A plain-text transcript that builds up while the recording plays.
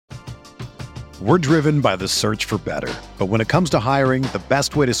We're driven by the search for better. But when it comes to hiring, the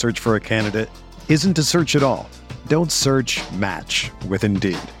best way to search for a candidate isn't to search at all. Don't search, match with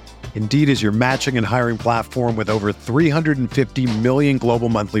Indeed. Indeed is your matching and hiring platform with over 350 million global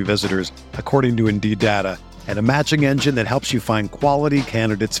monthly visitors, according to Indeed data, and a matching engine that helps you find quality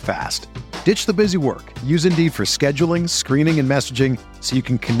candidates fast. Ditch the busy work. Use Indeed for scheduling, screening, and messaging so you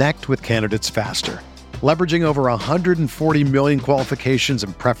can connect with candidates faster. Leveraging over 140 million qualifications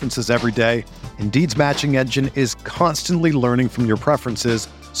and preferences every day, Indeed's matching engine is constantly learning from your preferences,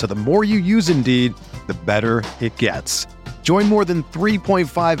 so the more you use Indeed, the better it gets. Join more than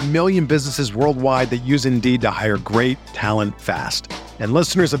 3.5 million businesses worldwide that use Indeed to hire great talent fast. And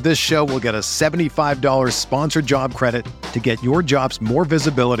listeners of this show will get a $75 sponsored job credit to get your jobs more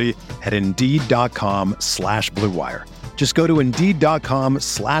visibility at Indeed.com/Blue Wire. Just go to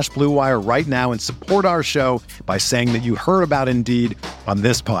Indeed.com/Blue Wire right now and support our show by saying that you heard about Indeed on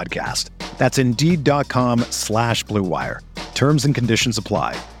this podcast. That's Indeed.com/Blue Wire. Terms and conditions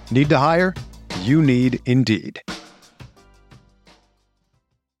apply. Need to hire? You need Indeed.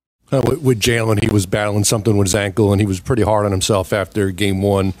 With Jalen, he was battling something with his ankle, and he was pretty hard on himself after game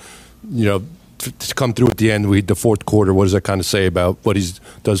one. You know, to come through at the end, the fourth quarter, what does that kind of say about what he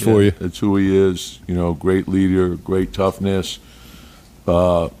does for you? That's who he is. You know, great leader, great toughness.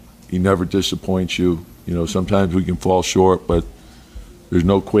 He never disappoints you. You know, sometimes we can fall short, but there's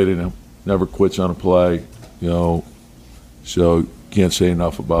no quitting him. Never quits on a play. You know, so can't say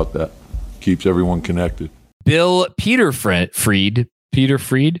enough about that. Keeps everyone connected. Peter Friend.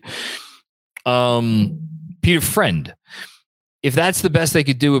 If that's the best they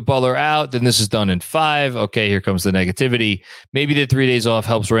could do with Butler out, then this is done in 5. Okay, here comes the negativity. Maybe the 3 days off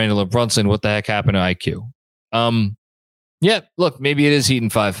helps Randall and Brunson. What the heck happened to IQ? Yeah, look, maybe it is Heat in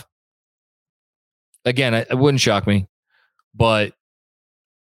 5. Again, it wouldn't shock me, but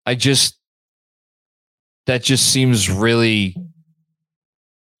that just seems really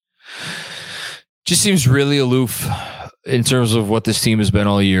aloof in terms of what this team has been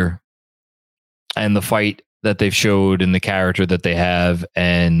all year and the fight that they've showed and the character that they have.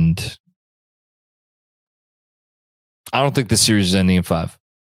 And I don't think this series is ending in 5.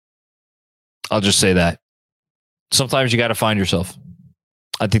 I'll just say that. Sometimes you got to find yourself.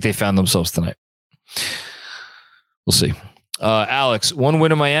 I think they found themselves tonight. We'll see. Alex, 1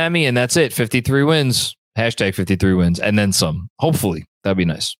 win in Miami, and that's it. 53 wins. Hashtag 53 wins. And then some. Hopefully. That'd be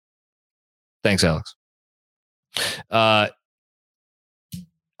nice. Thanks, Alex.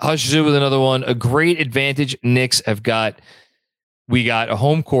 Hush with another one. A great advantage Knicks have got. We got a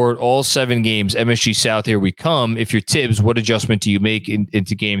home court, all 7 games. MSG South, here we come. If you're Tibbs, what adjustment do you make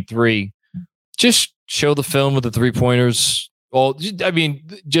into game 3? Just show the film with the 3-pointers. To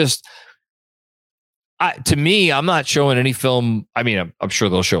me, I'm not showing any film. I mean, I'm sure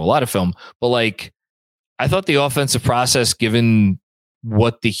they'll show a lot of film, but like, I thought the offensive process, given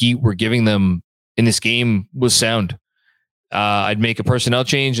what the Heat were giving them in this game, was sound. I'd make a personnel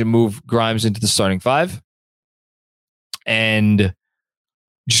change and move Grimes into the starting 5 and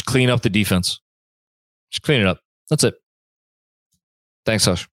just clean up the defense. Just clean it up. That's it. Thanks,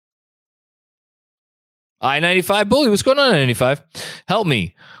 Hush. I-95 Bully, what's going on at I-95? Help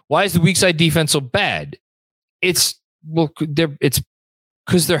me. Why is the weak side defense so bad? It's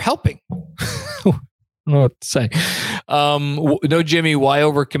because they're helping. I don't know what to say. No, Jimmy, why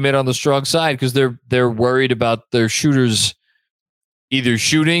overcommit on the strong side? Because they're worried about their shooters either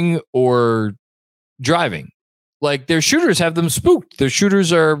shooting or driving. Like, their shooters have them spooked. Their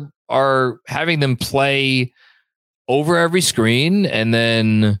shooters are having them play over every screen, and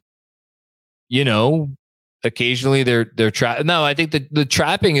then, you know, occasionally they're trapped. No, I think the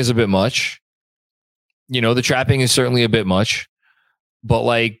trapping is a bit much. You know, the trapping is certainly a bit much. But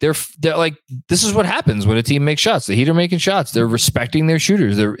like they're like, this is what happens when a team makes shots. The Heat are making shots. They're respecting their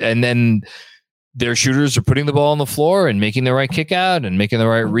shooters. And then their shooters are putting the ball on the floor and making the right kick out and making the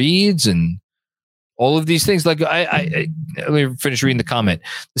right reads and all of these things. Like I let me finish reading the comment.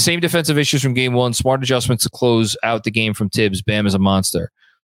 The same defensive issues from game 1. Smart adjustments to close out the game from Tibbs. Bam is a monster.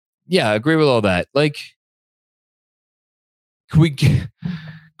 Yeah, I agree with all that. Like, can we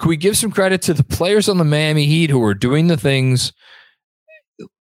give some credit to the players on the Miami Heat who are doing the things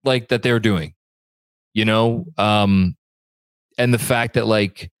like that they're doing, you know? And the fact that,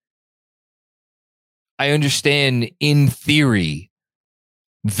 like, I understand in theory,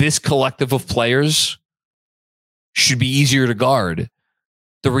 this collective of players should be easier to guard.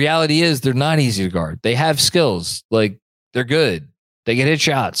 The reality is they're not easy to guard. They have skills. Like, they're good. They can hit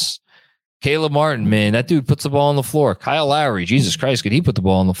shots. Caleb Martin, man, that dude puts the ball on the floor. Kyle Lowry, Jesus Christ, could he put the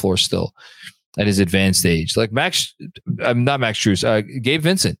ball on the floor still at his advanced age? Like not Max Strus, Gabe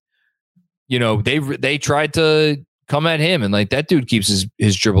Vincent. they tried to come at him, and like that dude keeps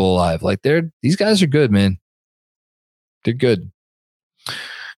his dribble alive. Like these guys are good, man. They're good.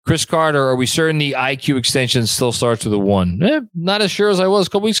 Chris Carter, are we certain the IQ extension still starts with a 1? Not as sure as I was a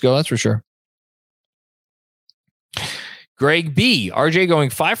couple weeks ago, that's for sure. Greg B. RJ going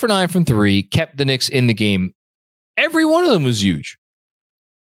 5 for 9 from 3, kept the Knicks in the game. Every one of them was huge.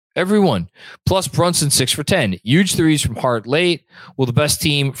 Every one. Plus Brunson 6 for 10. Huge threes from Hart late. Will the best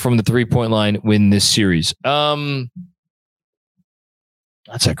team from the 3-point line win this series? That's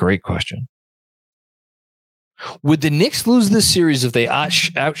a great question. Would the Knicks lose this series if they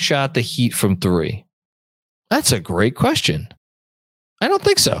outshot the Heat from 3? That's a great question. I don't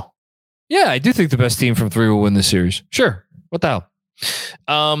think so. Yeah, I do think the best team from 3 will win this series. Sure. What the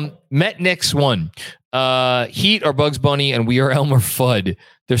hell? Met Knicks 1. Heat are Bugs Bunny and we are Elmer Fudd.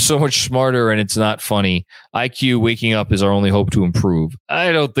 They're so much smarter and it's not funny. IQ waking up is our only hope to improve.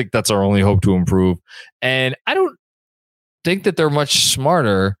 I don't think that's our only hope to improve. And I don't think that they're much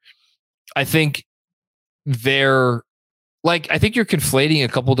smarter. I think they're I think you're conflating a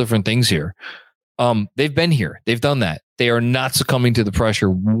couple different things here. They've been here. They've done that. They are not succumbing to the pressure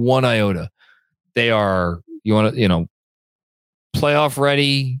one iota. They are, playoff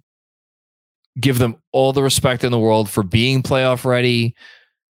ready. Give them all the respect in the world for being playoff ready,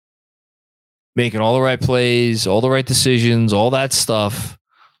 making all the right plays, all the right decisions, all that stuff.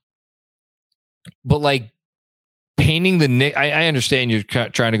 But painting the Knicks, I understand you're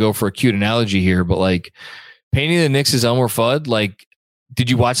trying to go for a cute analogy here, but painting the Knicks as Elmer Fudd, did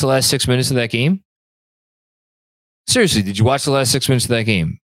you watch the last 6 minutes of that game? Seriously, did you watch the last 6 minutes of that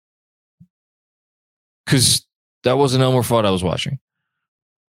game? Because that wasn't Elmer Fudd I was watching.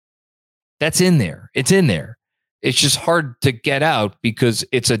 That's in there. It's in there. It's just hard to get out because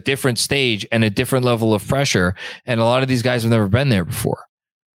it's a different stage and a different level of pressure. And a lot of these guys have never been there before.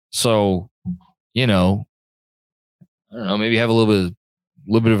 So, I don't know, maybe have a little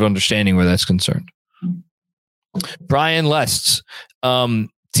bit of understanding where that's concerned. Brian Lests.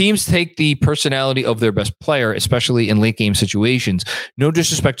 Teams take the personality of their best player, especially in late game situations. No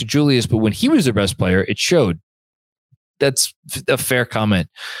disrespect to Julius, but when he was their best player, it showed. That's a fair comment.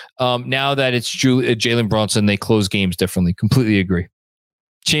 Now that it's Jalen Brunson, they close games differently. Completely agree.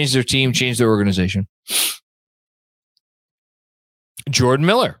 Change their team, change their organization. Jordan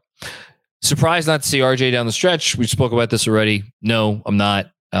Miller. Surprised not to see RJ down the stretch. We spoke about this already. No, I'm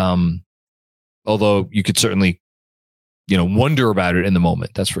not. Although you could certainly, wonder about it in the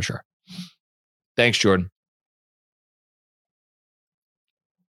moment. That's for sure. Thanks, Jordan.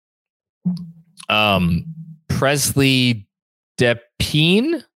 Presley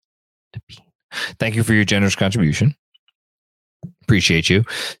Depine. Thank you for your generous contribution. Appreciate you.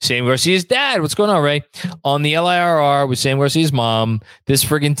 Sam Garcia's dad. What's going on, Ray? On the LIRR with Sam Garcia's mom, this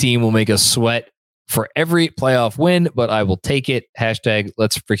friggin' team will make us sweat for every playoff win, but I will take it. Hashtag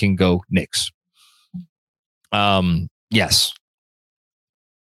let's freaking go Knicks. Yes.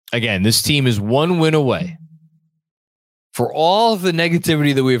 Again, this team is one win away for all of the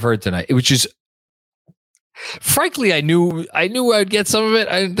negativity that we've heard tonight, which is frankly, I knew I'd get some of it.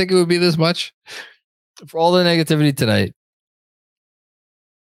 I didn't think it would be this much. For all the negativity tonight.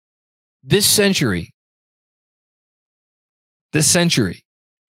 This century,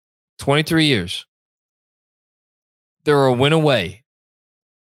 23 years, they're a win away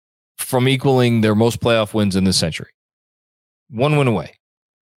from equaling their most playoff wins in this century. One win away.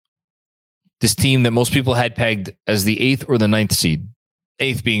 This team that most people had pegged as the 8th or the 9th seed.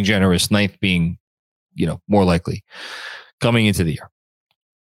 8th being generous, 9th being, more likely coming into the year.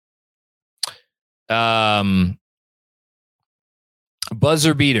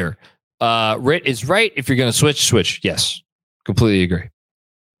 Buzzer beater. Rit is right. If you're going to switch. Yes. Completely agree.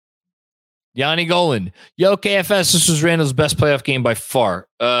 Yanni Golan. Yo, KFS, this was Randall's best playoff game by far.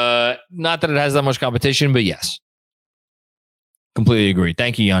 Not that it has that much competition, but yes. Completely agree.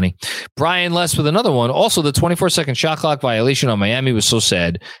 Thank you, Yanni. Brian Less with another one. Also, the 24-second shot clock violation on Miami was so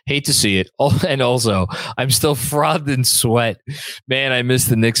sad. Hate to see it. And also, I'm still frothed in sweat. Man, I miss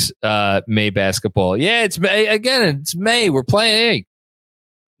the Knicks May basketball. Yeah, it's May. Again, it's May. We're playing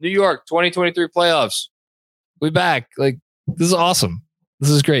New York 2023 playoffs. We back. This is awesome. This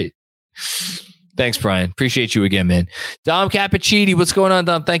is great. Thanks, Brian. Appreciate you again, man. Dom Cappuccini. What's going on,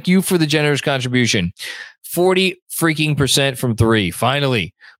 Dom? Thank you for the generous contribution. 40% from 3.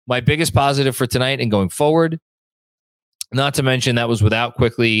 Finally, my biggest positive for tonight and going forward. Not to mention that was without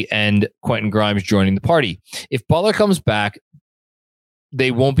Quickly and Quentin Grimes joining the party. If Butler comes back,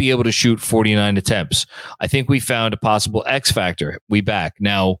 they won't be able to shoot 49 attempts. I think we found a possible X factor. We back.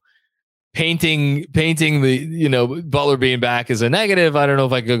 Now, painting the Butler being back as a negative. I don't know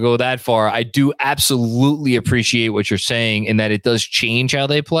if I could go that far. I do absolutely appreciate what you're saying in that it does change how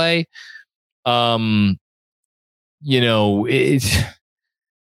they play. Look,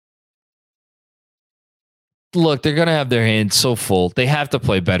 they're going to have their hands so full. They have to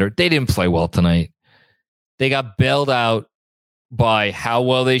play better. They didn't play well tonight. They got bailed out by how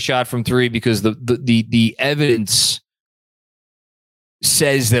well they shot from three because the evidence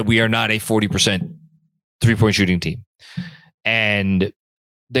says that we are not a 40% three-point shooting team. And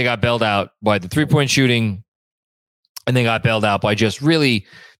they got bailed out by the three-point shooting, and they got bailed out by just really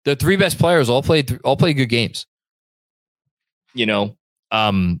the three best players all played good games.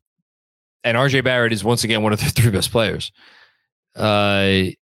 And RJ Barrett is once again one of the three best players.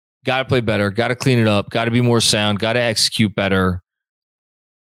 Got to play better. Got to clean it up. Got to be more sound. Got to execute better.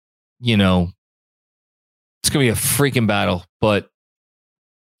 It's going to be a freaking battle, but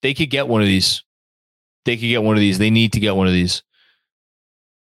they could get one of these. They need to get one of these.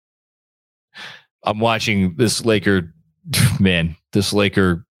 I'm watching this Laker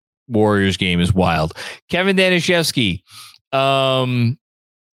Warriors game is wild. Kevin Danishevsky.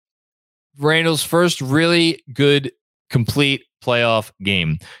 Randall's first really good, complete playoff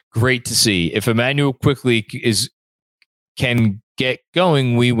game. Great to see. If Emmanuel Quickley can get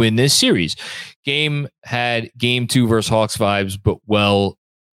going, we win this series. Game had game 2 versus Hawks vibes, but we'll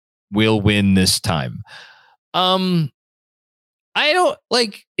win this time. I don't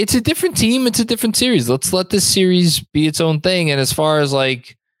like. It's a different team. It's a different series. Let's let this series be its own thing. And as far as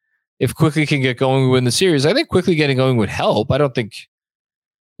like, if Quickley can get going, we win the series. I think Quickley getting going would help. I think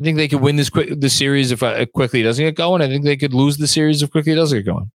they could win this series if Quickley doesn't get going. I think they could lose the series if Quickley doesn't get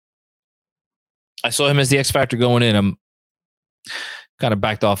going. I saw him as the X factor going in. I'm kind of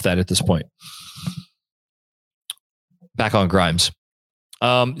backed off that at this point. Back on Grimes.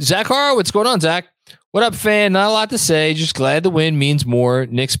 Zach Haro, what's going on, Zach? What up, fan? Not a lot to say. Just glad the win means more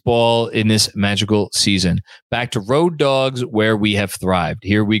Knicks ball in this magical season. Back to road dogs where we have thrived.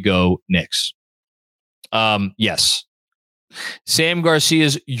 Here we go, Knicks. Yes. Sam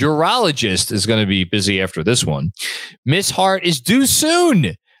Garcia's urologist is going to be busy after this one. Miss Hart is due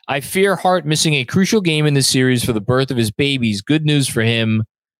soon. I fear Hart missing a crucial game in this series for the birth of his babies. Good news for him.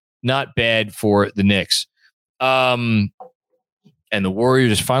 Not bad for the Knicks. And the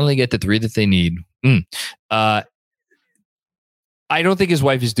Warriors finally get the 3 that they need. I don't think his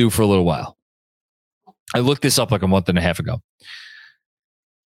wife is due for a little while. I looked this up like a month and a half ago.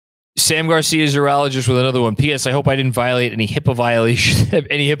 Sam Garcia's urologist with another one. P.S. I hope I didn't violate any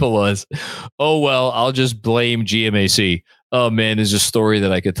HIPAA laws. Oh, well, I'll just blame GMAC. Oh, man, there's a story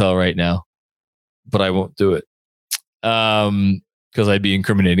that I could tell right now, but I won't do it because I'd be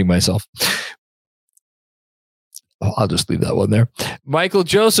incriminating myself. I'll just leave that one there. Michael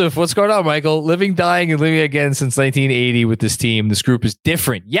Joseph, what's going on, Michael? Living, dying, and living again since 1980 with this team. This group is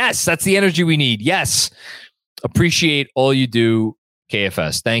different. Yes, that's the energy we need. Yes. Appreciate all you do,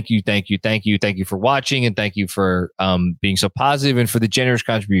 KFS. Thank you for watching, and thank you for being so positive and for the generous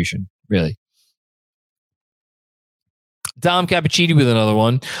contribution. Really. Dom Cappuccini with another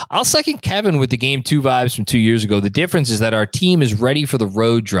one. I'll second Kevin with the game 2 vibes from 2 years ago. The difference is that our team is ready for the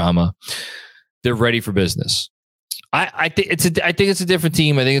road drama. They're ready for business. I think it's a different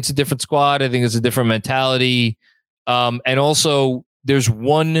team. I think it's a different squad. I think it's a different mentality. And also there's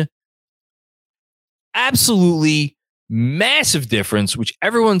one absolutely massive difference, which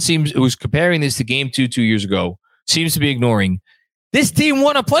everyone who's comparing this to game 2 years ago seems to be ignoring. This team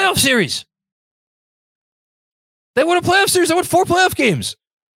won a playoff series. They won a playoff series. They won 4 playoff games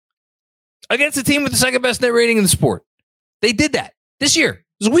against a team with the second best net rating in the sport. They did that this year. It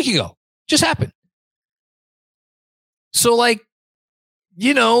was a week ago. Just happened. So, that's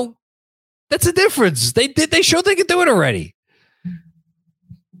a difference. They showed they could do it already.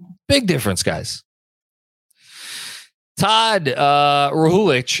 Big difference, guys. Todd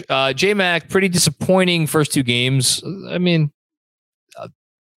Rahulich, J-Mac, pretty disappointing first 2 games. I mean,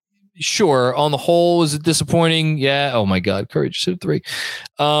 sure. On the whole, is it disappointing? Yeah. Oh my God. Curry just hit 3.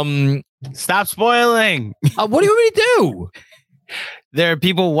 Stop spoiling. What do you want me to do? There are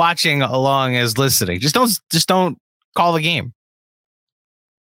people watching along as listening. Just don't call the game.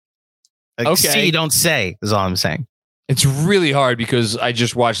 Okay. See, don't say is all I'm saying. It's really hard because I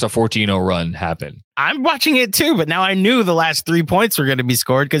just watched a 14-0 run happen. I'm watching it too, but now I knew the last 3 points were going to be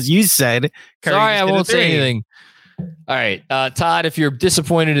scored because you said Curry. Sorry, I won't say anything. All right. Todd, if you're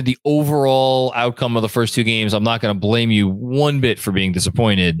disappointed in the overall outcome of the first 2 games, I'm not going to blame you one bit for being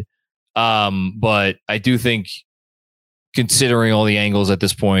disappointed. But I do think, considering all the angles at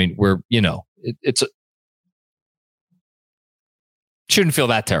this point, where, it's shouldn't feel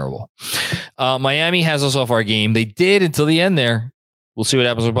that terrible. Miami has us off our game. They did until the end there. We'll see what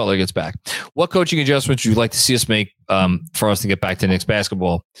happens when Butler gets back. What coaching adjustments would you like to see us make for us to get back to Knicks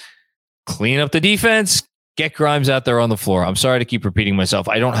basketball? Clean up the defense. Get Grimes out there on the floor. I'm sorry to keep repeating myself.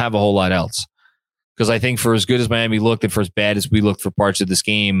 I don't have a whole lot else. Because I think for as good as Miami looked and for as bad as we looked for parts of this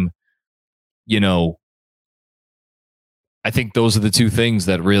game, you know, I think those are the two things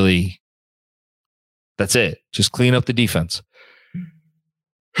that really, that's it. Just clean up the defense.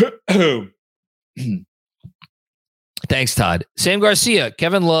 Thanks, Todd. Sam Garcia,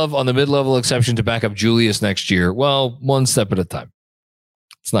 Kevin Love on the mid-level exception to back up Julius next year. Well, one step at a time.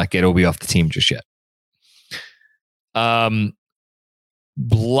 Let's not get Obi off the team just yet. Blockayana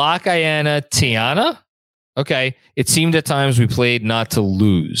Tiana. Okay. It seemed at times we played not to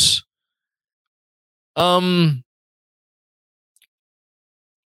lose. To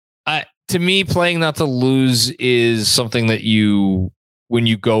me, playing not to lose is something that when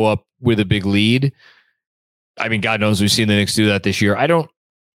you go up with a big lead. I mean, God knows we've seen the Knicks do that this year. I don't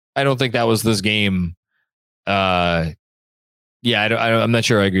think that was this game. I'm not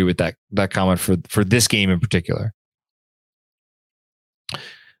sure I agree with that comment for this game in particular.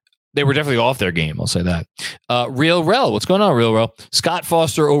 They were definitely off their game. I'll say that. Real Rel, what's going on, Real Rel? Scott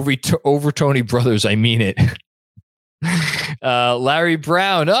Foster over Tony Brothers. I mean it. Larry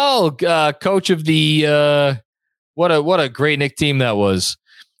Brown. Coach of the what a great Knick team that was.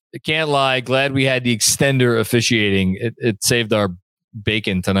 I can't lie. Glad we had the extender officiating. It saved our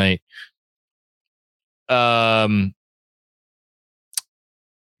bacon tonight. Kevin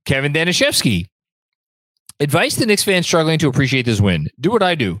Danishevsky. Advice to Knicks fans struggling to appreciate this win. Do what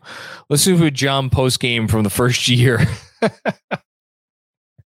I do. Listen to a John post game from the first year.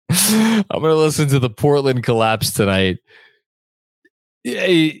 I'm going to listen to the Portland collapse tonight.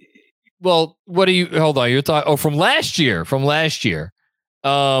 Well, what do you, hold on. You're talking, from last year. I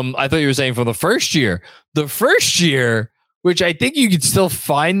thought you were saying from the first year. The first year, which I think you could still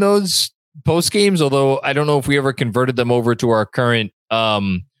find those post games, although I don't know if we ever converted them over to our current,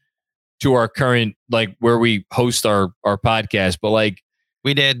 like where we host our podcast, but like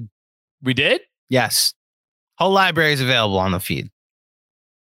we did. Yes. Whole library is available on the feed.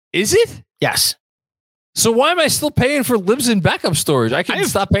 Is it? Yes. So why am I still paying for Libsyn backup storage? I can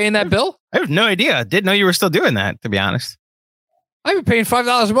stop paying that bill. I have no idea. Didn't know you were still doing that, to be honest. I've been paying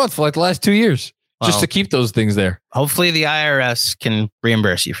 $5 a month for like the last 2 years just to keep those things there. Hopefully the IRS can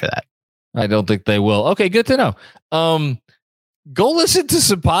reimburse you for that. I don't think they will. Okay, good to know. Go listen to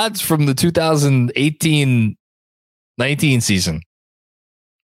some pods from the 2018-19 season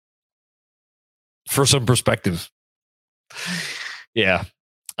for some perspective. Yeah.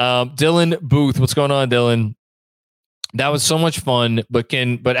 Dylan Booth, what's going on, Dylan? That was so much fun, but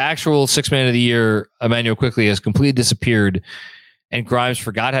actual sixth man of the year, Emmanuel Quickley, has completely disappeared, and Grimes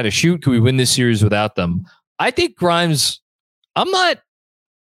forgot how to shoot. Could we win this series without them? I think Grimes. I'm not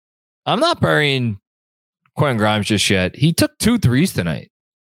burying Quentin Grimes just yet. He took 2 threes tonight.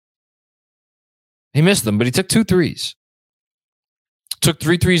 He missed them, but he took 2 threes. Took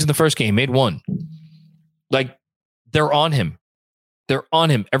 3 threes in the first game, made 1. Like, they're on him. They're on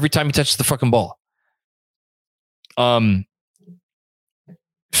him every time he touches the fucking ball.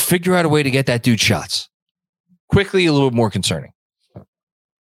 Figure out a way to get that dude shots. Quickly, a little bit more concerning.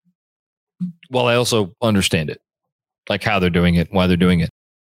 Well, I also understand it. Like how they're doing it, why they're doing it.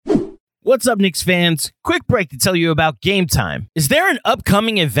 What's up, Knicks fans? Quick break to tell you about Game Time. Is there an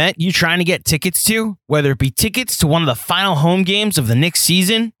upcoming event you're trying to get tickets to? Whether it be tickets to one of the final home games of the Knicks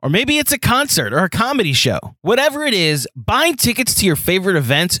season, or maybe it's a concert or a comedy show. Whatever it is, buying tickets to your favorite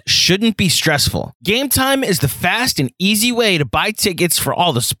events shouldn't be stressful. Game Time is the fast and easy way to buy tickets for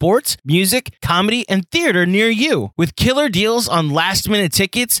all the sports, music, comedy, and theater near you. With killer deals on last-minute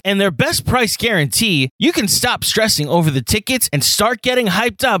tickets and their best price guarantee, you can stop stressing over the tickets and start getting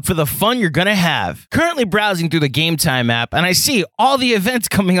hyped up for the fun you're gonna have. Currently browsing through the Game Time app, and I see all the events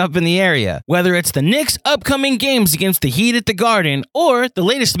coming up in the area. Whether it's the Knicks' upcoming games against the Heat at the Garden, or the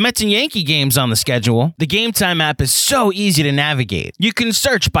latest Mets and Yankee games on the schedule, the Game Time app is so easy to navigate. You can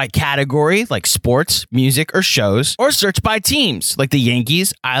search by category, like sports, music, or shows, or search by teams, like the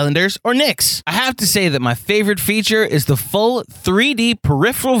Yankees, Islanders, or Knicks. I have to say that my favorite feature is the full 3D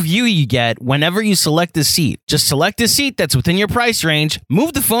peripheral view you get whenever you select a seat. Just select a seat that's within your price range,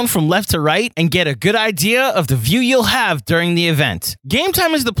 move the phone from left to right, and get a good idea of the view you'll have during the event. Game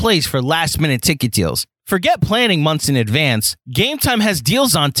Time is the place for last-minute ticket deals. Forget planning months in advance. Game Time has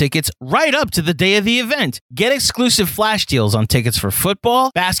deals on tickets right up to the day of the event. Get exclusive flash deals on tickets for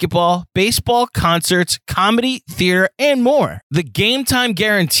football, basketball, baseball, concerts, comedy, theater, and more. The Game Time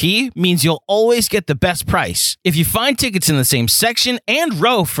guarantee means you'll always get the best price. If you find tickets in the same section and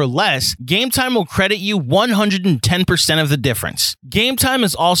row for less, Game Time will credit you 110% of the difference. Game Time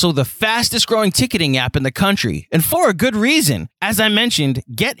is also the fastest growing ticketing app in the country, and for a good reason. As I mentioned,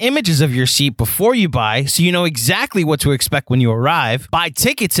 get images of your seat before you buy so you know exactly what to expect when you arrive. Buy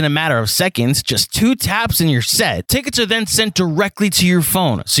tickets in a matter of seconds, just 2 taps and you're set. Tickets are then sent directly to your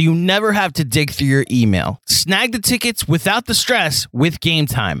phone, so you never have to dig through your email. Snag the tickets without the stress with Game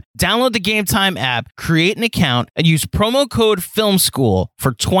Time. Download the Game Time app, create an account, and use promo code FILMSCHOOL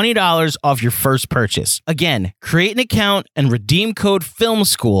for $20 off your first purchase. Again, create an account and redeem code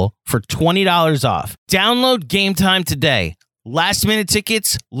FILMSCHOOL for $20 off. Download Game Time today. Last minute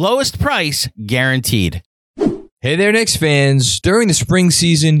tickets, lowest price guaranteed. Hey there, Knicks fans. During the spring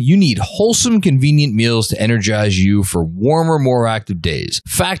season, you need wholesome, convenient meals to energize you for warmer, more active days.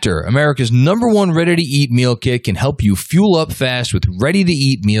 Factor, America's #1 ready-to-eat meal kit, can help you fuel up fast with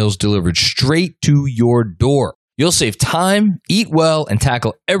ready-to-eat meals delivered straight to your door. You'll save time, eat well, and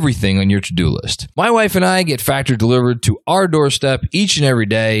tackle everything on your to-do list. My wife and I get Factor delivered to our doorstep each and every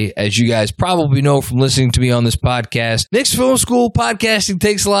day. As you guys probably know from listening to me on this podcast, Knicks Film School podcasting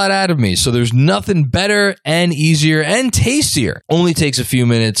takes a lot out of me, so there's nothing better and easier and tastier. Only takes a few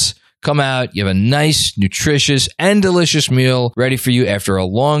minutes. Come out, you have a nice, nutritious, and delicious meal ready for you after a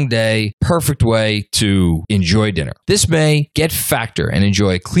long day. Perfect way to enjoy dinner. This May, get Factor and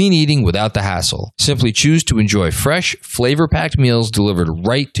enjoy clean eating without the hassle. Simply choose to enjoy fresh, flavor-packed meals delivered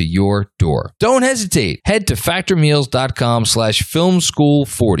right to your door. Don't hesitate. Head to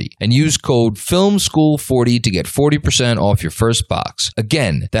factormeals.com/filmschool40 and use code FILMSCHOOL40 to get 40% off your first box.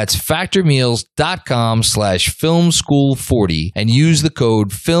 Again, that's factormeals.com/filmschool40 and use the code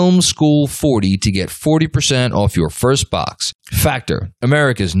FILMSCHOOL40 to get 40% off your first box. Factor,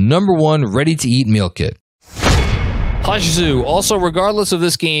 America's #1 ready-to-eat meal kit. Hashizu, also, regardless of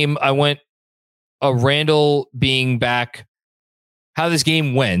this game, I went Randall being back, how this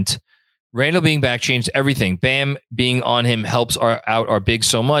game went. Randall being back changed everything. Bam being on him helps out our big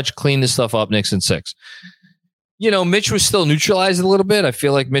so much. Clean this stuff up, Knicks in 6. You know, Mitch was still neutralized a little bit. I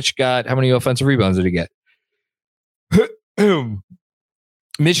feel like Mitch got, how many offensive rebounds did he get?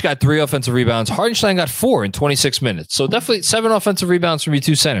 Mitch got 3 offensive rebounds. Hardenstein got 4 in 26 minutes. So definitely 7 offensive rebounds from your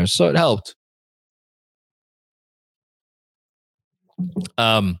 2 centers. So it helped.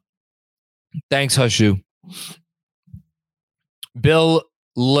 Thanks, Hushu. Bill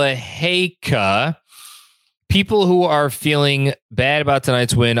Laheka. People who are feeling bad about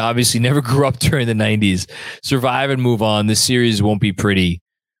tonight's win obviously never grew up during the 90s. Survive and move on. This series won't be pretty.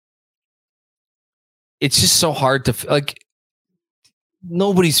 It's just so hard to, like,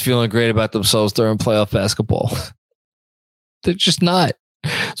 nobody's feeling great about themselves during playoff basketball. They're just not.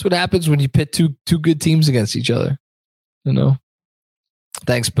 That's what happens when you pit two good teams against each other. You know?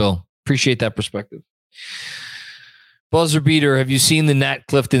 Thanks, Bill. Appreciate that perspective. Buzzer beater, have you seen the Nat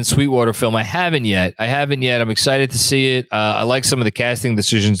Clifton Sweetwater film? I haven't yet. I'm excited to see it. I like some of the casting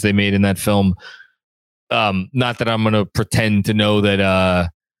decisions they made in that film. Not that I'm going to pretend to know that.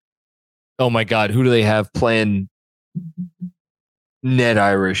 Oh my God, who do they have playing Ned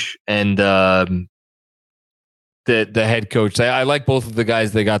Irish and the head coach? I like both of the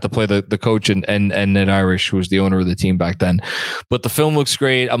guys they got to play the coach and Ned Irish, who was the owner of the team back then. But the film looks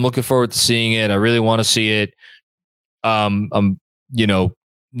great. I'm looking forward to seeing it. I really want to see it. Nat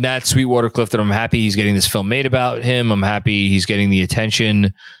Sweetwater Clifton, I'm happy he's getting this film made about him. I'm happy he's getting the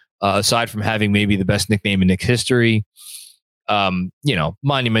attention, aside from having maybe the best nickname in Knicks history.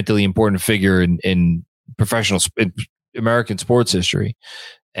 Monumentally important figure in professional American sports history.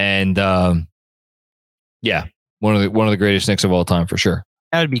 And one of the greatest Knicks of all time for sure.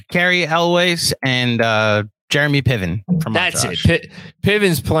 That would be Carrie Elways and Jeremy Piven from That's Entourage. it.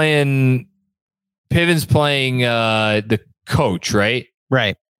 Piven's playing the coach, right?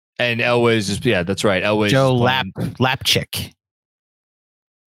 Right. And Elways is, that's right. Elways Joe is playing- Lapchick.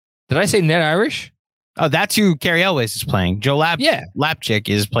 Did I say Ned Irish? Oh, that's who Carrie Elways is playing. Joe Lapchick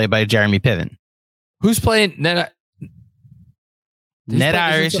is played by Jeremy Piven. Who's playing Ned? Ned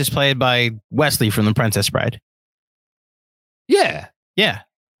Irish is played by Wesley from The Princess Bride. Yeah. Yeah.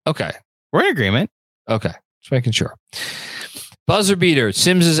 Okay. We're in agreement. Okay. Just making sure. Buzzer beater.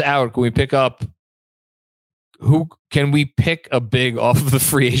 Sims is out. Can we pick up? Who can we pick a big off of the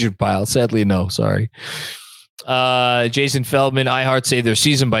free agent pile? Sadly, no. Sorry. Jason Feldman. iHeart saved their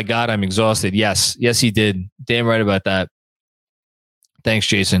season. By God, I'm exhausted. Yes, he did. Damn right about that. Thanks,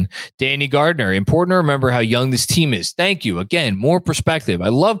 Jason. Danny Gardner. Important to remember how young this team is. Thank you. Again, more perspective. I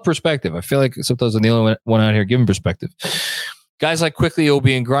love perspective. I feel like sometimes I'm the only one out here giving perspective. Guys like Quickly,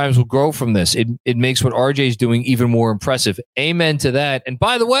 Obi, and Grimes will grow from this. It makes what RJ is doing even more impressive. Amen to that. And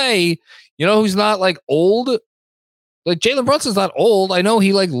by the way, you know who's not like old? Like Jalen Brunson's not old. I know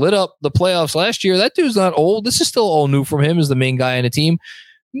he like lit up the playoffs last year. That dude's not old. This is still all new from him as the main guy in the team.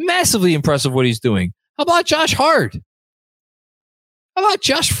 Massively impressive what he's doing. How about Josh Hart? How about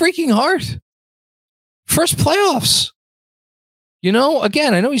Josh freaking Hart? First playoffs. You know,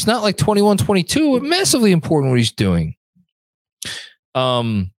 again, I know he's not like 21, 22, but massively important what he's doing.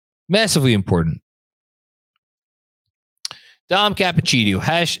 Massively important. Dom Cappuccino,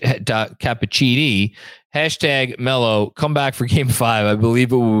 Cappuccini, hashtag Mello, come back for game 5. I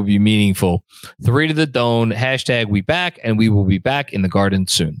believe it will be meaningful. 3 to the Dome, hashtag we back, and we will be back in the Garden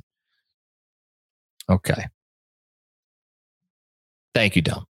soon. Okay. Thank you,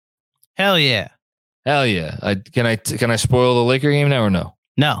 Dom. Hell yeah. Hell yeah. Can I spoil the Laker game now or no?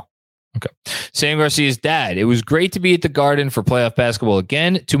 No. Okay. Sam Garcia's dad. It was great to be at the Garden for playoff basketball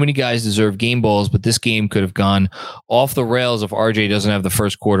again. Too many guys deserve game balls, but this game could have gone off the rails if RJ doesn't have the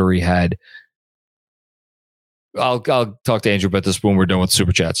first quarter he had. I'll talk to Andrew about this when we're done with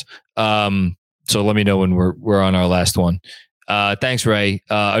super chats. So let me know when we're on our last one. Thanks, Ray.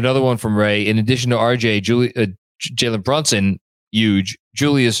 Another one from Ray. In addition to RJ, Jalen Brunson, huge.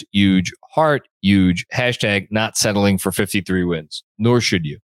 Julius, huge. Hart, huge. Hashtag not settling for 53 wins. Nor should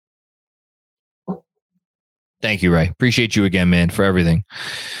you. Thank you, Ray. Appreciate you again, man, for everything.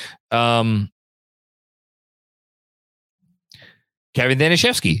 Kevin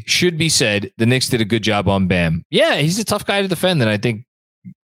Danishevsky, should be said, the Knicks did a good job on Bam. Yeah, he's a tough guy to defend, and I think,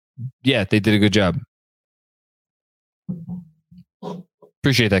 yeah, they did a good job.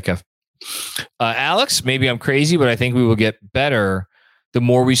 Appreciate that, Kev. Alex, maybe I'm crazy, but I think we will get better the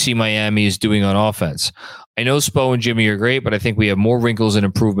more we see Miami is doing on offense. I know Spo and Jimmy are great, but I think we have more wrinkles and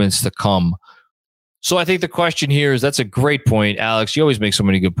improvements to come. So I think the question here is, that's a great point, Alex. You always make so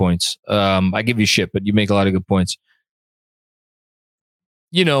many good points. I give you shit, but you make a lot of good points.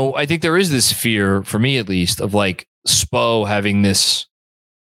 You know, I think there is this fear, for me at least, of like Spo having this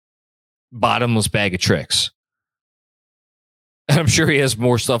bottomless bag of tricks. And I'm sure he has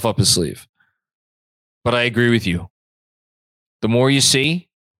more stuff up his sleeve. But I agree with you. The more you see,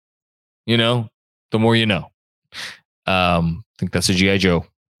 you know, the more you know. I think that's a G.I. Joe.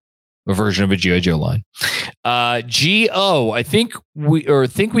 A version of a G.I. Joe line. G.O. I think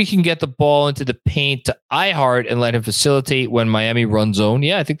we can get the ball into the paint to iHeart and let him facilitate when Miami runs zone.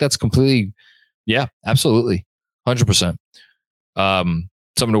 Yeah, I think that's completely, yeah, absolutely. 100%. Something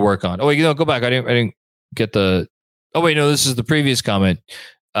to work on. Oh, wait, go back. I didn't get the, oh, wait, no, this is the previous comment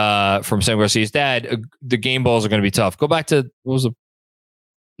from Sam Garcia's dad. The game balls are going to be tough. Go back to, what was the,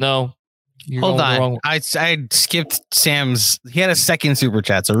 no. Hold on. I skipped Sam's. He had a second super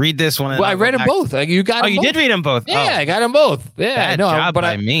chat. So read this one. Well, I read them both. You got them you both. did read them both. Yeah, I got them both. Yeah, Bad job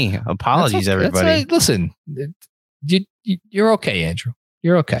by me. Apologies, everybody. Listen, you're okay, Andrew.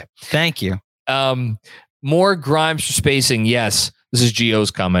 You're okay. Thank you. More Grimes for spacing. Yes. This is Gio's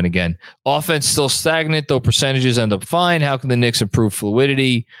comment again. Offense still stagnant, though percentages end up fine. How can the Knicks improve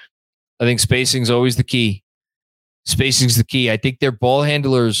fluidity? I think spacing is always the key. Spacing's the key. I think their ball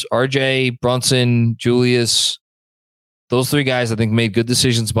handlers, RJ, Brunson, Julius, those 3 guys, I think made good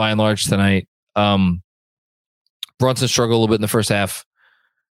decisions by and large tonight. Brunson struggled a little bit in the first half.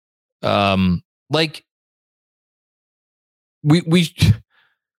 Like we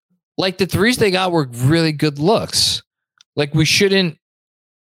like the threes they got were really good looks. Like we shouldn't.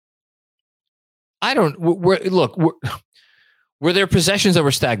 Were there possessions that were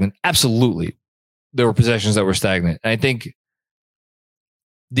stagnant? Absolutely. There were possessions that were stagnant. I think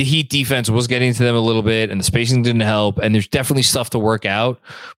the Heat defense was getting to them a little bit and the spacing didn't help. And there's definitely stuff to work out.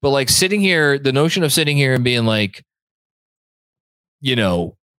 But like sitting here, the notion of sitting here and being like, you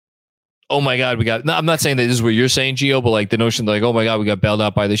know, oh my God, I'm not saying that this is what you're saying, Gio, but like the notion like, oh my God, we got bailed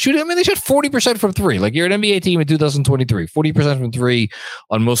out by the shooting. I mean, they shot 40% from 3. Like you're an NBA team in 2023, 40% from 3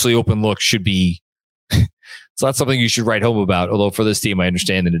 on mostly open looks should be, it's not something you should write home about. Although for this team, I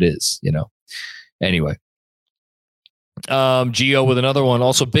understand that it is, you know. Anyway, Gio with another one.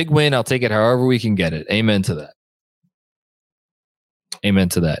 Also, big win. I'll take it however we can get it. Amen to that. Amen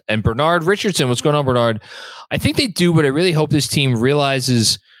to that. And Bernard Richardson, what's going on, Bernard? I think they do, but I really hope this team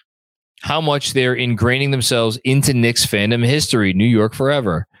realizes how much they're ingraining themselves into Knicks fandom history. New York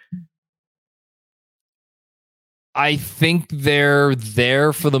forever. I think they're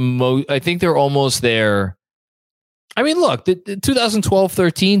there for the most. I think they're almost there. I mean, look, the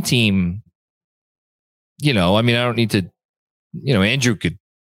 2012-13 team. You know, I mean, I don't need to Andrew could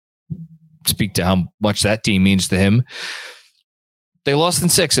speak to how much that team means to him. They lost in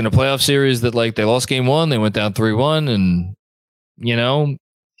 6 in a playoff series that they lost game 1. They went down 3-1 and,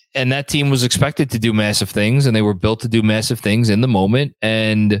 and that team was expected to do massive things and they were built to do massive things in the moment.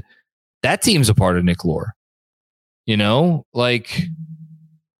 And that team's a part of Nick Lore, the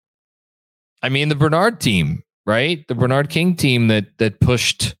Bernard team, right? The Bernard King team that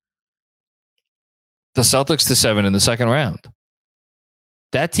pushed the Celtics to 7 in the second round.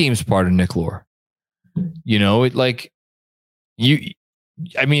 That team's part of Nick Lore. Hell,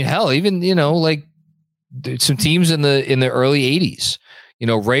 even some teams in the early 80s.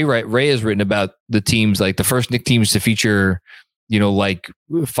 Ray has written about the teams, the first Knicks teams to feature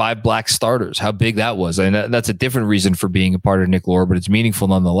 5 black starters, how big that was. And that's a different reason for being a part of Nick Lore, but it's meaningful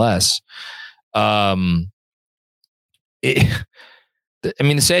nonetheless. The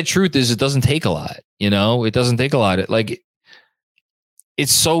sad truth is it doesn't take a lot, it doesn't take a lot.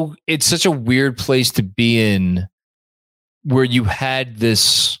 It's such a weird place to be in where you had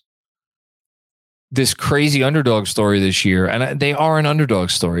this crazy underdog story this year. And they are an underdog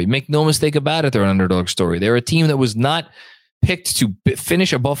story. Make no mistake about it. They're an underdog story. They're a team that was not picked to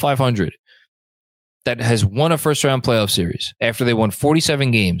finish above 500 that has won a first round playoff series after they won 47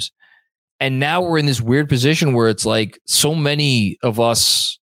 games. And now we're in this weird position where it's so many of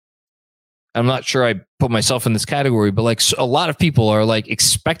us, I'm not sure I put myself in this category, but a lot of people are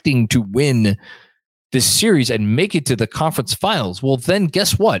expecting to win this series and make it to the conference finals. Well, then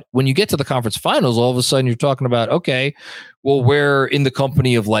guess what? When you get to the conference finals, all of a sudden you're talking about, okay, well, we're in the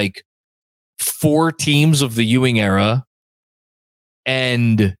company of 4 teams of the Ewing era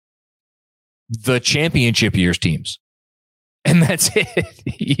and the championship years teams. And that's it,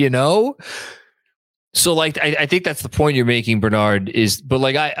 So I think that's the point you're making, Bernard, but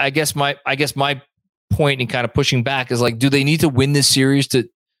I guess my point in kind of pushing back is do they need to win this series to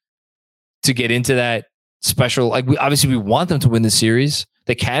get into that special? Obviously we want them to win the series.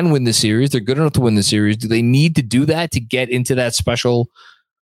 They can win the series. They're good enough to win the series. Do they need to do that to get into that special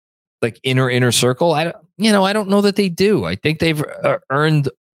inner circle? I don't know that they do. I think they've earned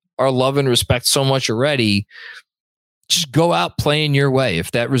our love and respect so much already. Just go out playing your way.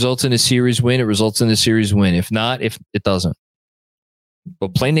 If that results in a series win, it results in a series win. If not, if it doesn't,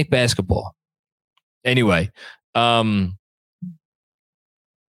 but play Knick basketball. Anyway, I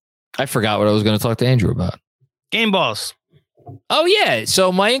forgot what I was going to talk to Andrew about. Game balls. Oh yeah.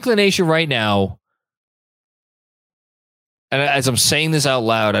 So my inclination right now, and as I'm saying this out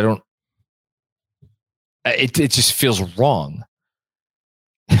loud, it just feels wrong.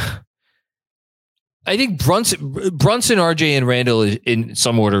 I think Brunson, RJ, and Randall in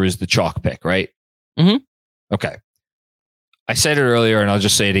some order is the chalk pick, right? Mm-hmm. Okay. I said it earlier, and I'll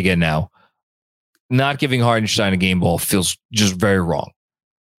just say it again now. Not giving Hartenstein a game ball feels just very wrong.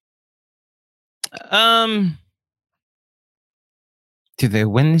 Do they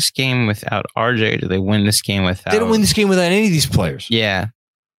win this game without RJ? Or do they win this game without? They don't win this game without any of these players. Yeah.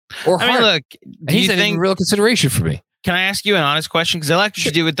 Or Hart. Look, he's a real consideration for me. Can I ask you an honest question? Because I like what you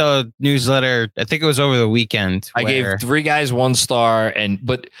do with the newsletter. I think it was over the weekend. I gave 3 guys 1 star,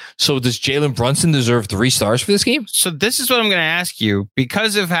 so does Jalen Brunson deserve 3 stars for this game? So this is what I'm going to ask you.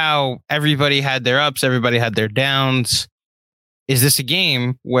 Because of how everybody had their ups, everybody had their downs. Is this a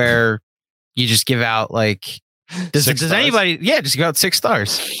game where you just give out does anybody? Yeah, just give out 6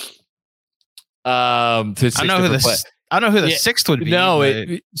 stars. I don't know who the 6th would be. No,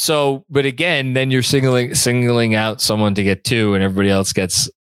 but again, then you're singling out someone to get 2, and everybody else gets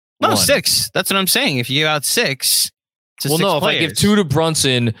 1. 6. That's what I'm saying. If you give out 6, if I give 2 to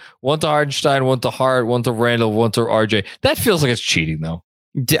Brunson, 1 to Hartenstein, 1 to Hart, 1 to Randall, 1 to RJ, that feels like it's cheating, though.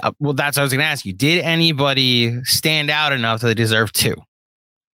 Well, that's what I was going to ask you. Did anybody stand out enough that they deserve 2?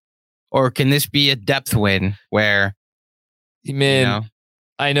 Or can this be a depth win where,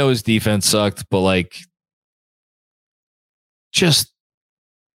 I know his defense sucked, but just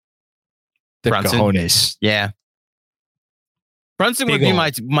the Brunson. cojones. Yeah. Brunson would be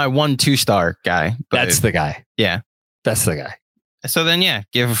my 1-2 star guy. That's the guy. Yeah. That's the guy. So then,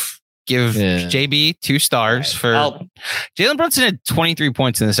 give JB 2 stars for Jalen Brunson had 23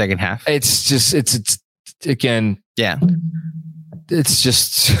 points in the second half. It's just, it's again. Yeah. It's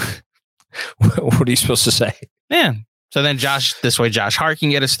just, what are you supposed to say? Yeah. So then Josh Hart can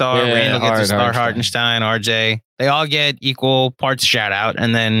get a star. Randall gets a star. Hartenstein, RJ. They all get equal parts shout out.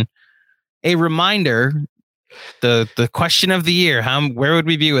 And then a reminder, the question of the year, where would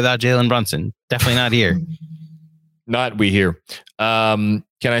we be without Jalen Brunson? Definitely not here. Not we here. Can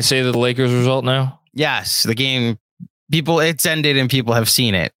I say the Lakers result now? Yes. The game, it's ended and people have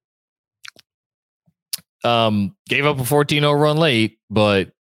seen it. Gave up a 14-0 run late,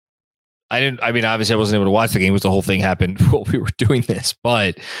 but obviously I wasn't able to watch the game because the whole thing happened while we were doing this.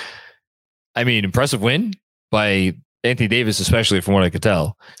 But impressive win by Anthony Davis, especially from what I could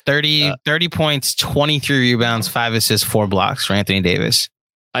tell. 30 points, 23 rebounds, 5 assists, 4 blocks for Anthony Davis.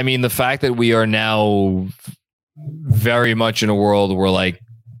 The fact that we are now very much in a world where like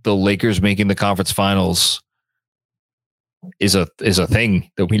the Lakers making the conference finals is a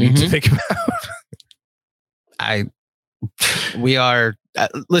thing that we need to think about. We are,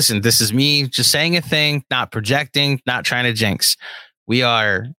 listen, this is me just saying a thing, not projecting, not trying to jinx. We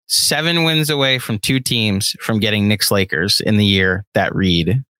are 7 wins away from 2 teams from getting Knicks Lakers in the year that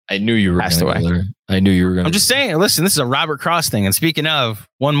Reed I knew you were passed away. I knew you were going to. I'm just saying, listen, this is a Robert Cross thing. And speaking of,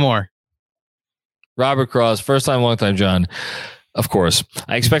 one more. Robert Cross, first time, long time, John. Of course.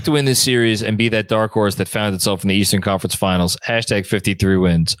 I expect to win this series and be that dark horse that found itself in the Eastern Conference Finals. Hashtag 53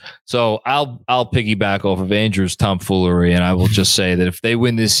 wins. So I'll piggyback off of Andrew's tomfoolery, and I will just say that if they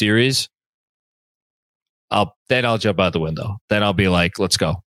win this series, I'll jump out the window. Then I'll be like, let's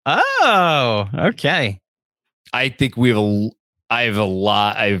go. Oh, okay. I think I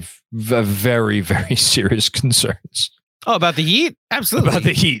have very, very serious concerns. Oh, about the Heat? Absolutely. About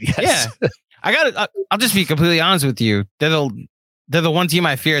the Heat, yes. Yeah. I'll just be completely honest with you. They're the one team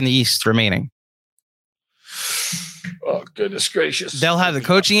I fear in the East remaining. Oh, goodness gracious. They'll have the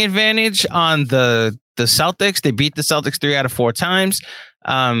coaching advantage on the Celtics. They beat the Celtics 3 out of 4 times.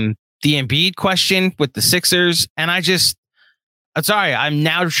 The Embiid question with the Sixers. And I'm sorry, I'm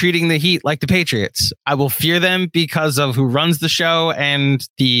now treating the Heat like the Patriots. I will fear them because of who runs the show and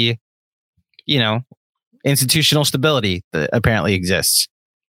the, institutional stability that apparently exists.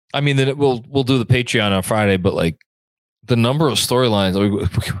 Then we'll do the Patreon on Friday, but like the number of storylines. I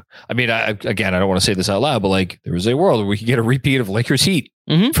don't want to say this out loud, but like there was a world where we could get a repeat of Lakers Heat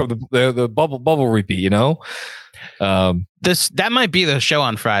from the bubble repeat. That might be the show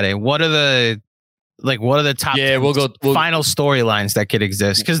on Friday. What are the top final storylines that could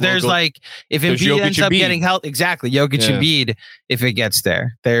exist? Because if Embiid ends up getting help, exactly, Jokic Embiid, if it gets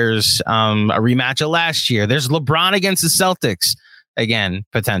there. There's a rematch of last year. There's LeBron against the Celtics. Again,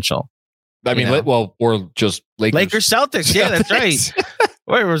 potential. Or just Lakers Celtics. Yeah, that's right.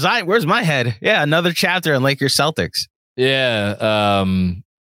 Where was I? Where's my head? Yeah, another chapter in Lakers Celtics. Yeah.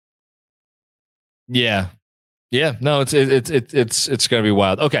 Yeah. No, it's going to be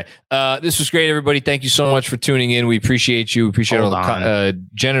wild. Okay. This was great, everybody. Thank you so much for tuning in. We appreciate you. Appreciate all the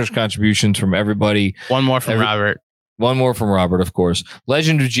generous contributions from everybody. One more from Robert. One more from Robert, of course.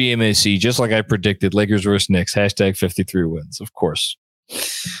 Legend of GMAC, just like I predicted, Lakers versus Knicks. Hashtag 53 wins, of course.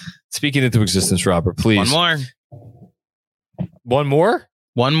 Speaking into existence, Robert, please. One more.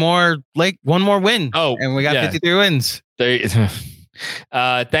 One more? One more win. Oh, and we got 53 wins. Thanks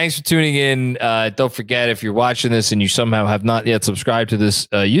for tuning in. Don't forget, if you're watching this and you somehow have not yet subscribed to this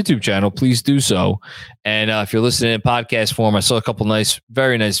YouTube channel, please do so. And if you're listening in podcast form, I saw a couple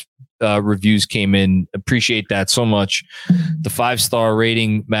very nice reviews came in. Appreciate that so much. The 5-star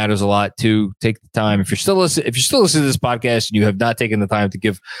rating matters a lot too. Take the time. If you're still listening to this podcast and you have not taken the time to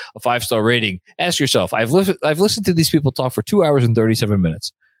give a 5-star rating, ask yourself, I've listened to these people talk for 2 hours and 37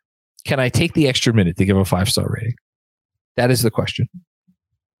 minutes. Can I take the extra minute to give a 5-star rating? That is the question.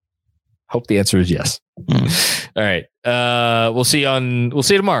 Hope the answer is yes. All right. We'll see you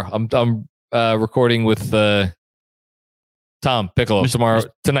tomorrow. I'm recording with Tom Piccolo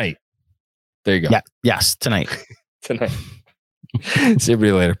tonight. There you go. Yeah. Yes. Tonight. See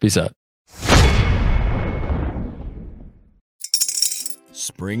everybody later. Peace out.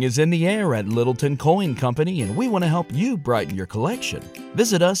 Spring is in the air at Littleton Coin Company, and we want to help you brighten your collection.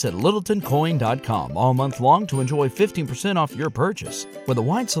 Visit us at littletoncoin.com all month long to enjoy 15% off your purchase. With a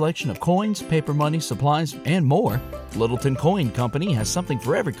wide selection of coins, paper money, supplies, and more, Littleton Coin Company has something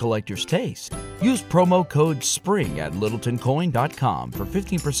for every collector's taste. Use promo code SPRING at littletoncoin.com for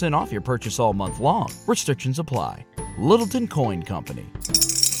 15% off your purchase all month long. Restrictions apply. Littleton Coin Company.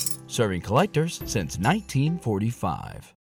 Serving collectors since 1945.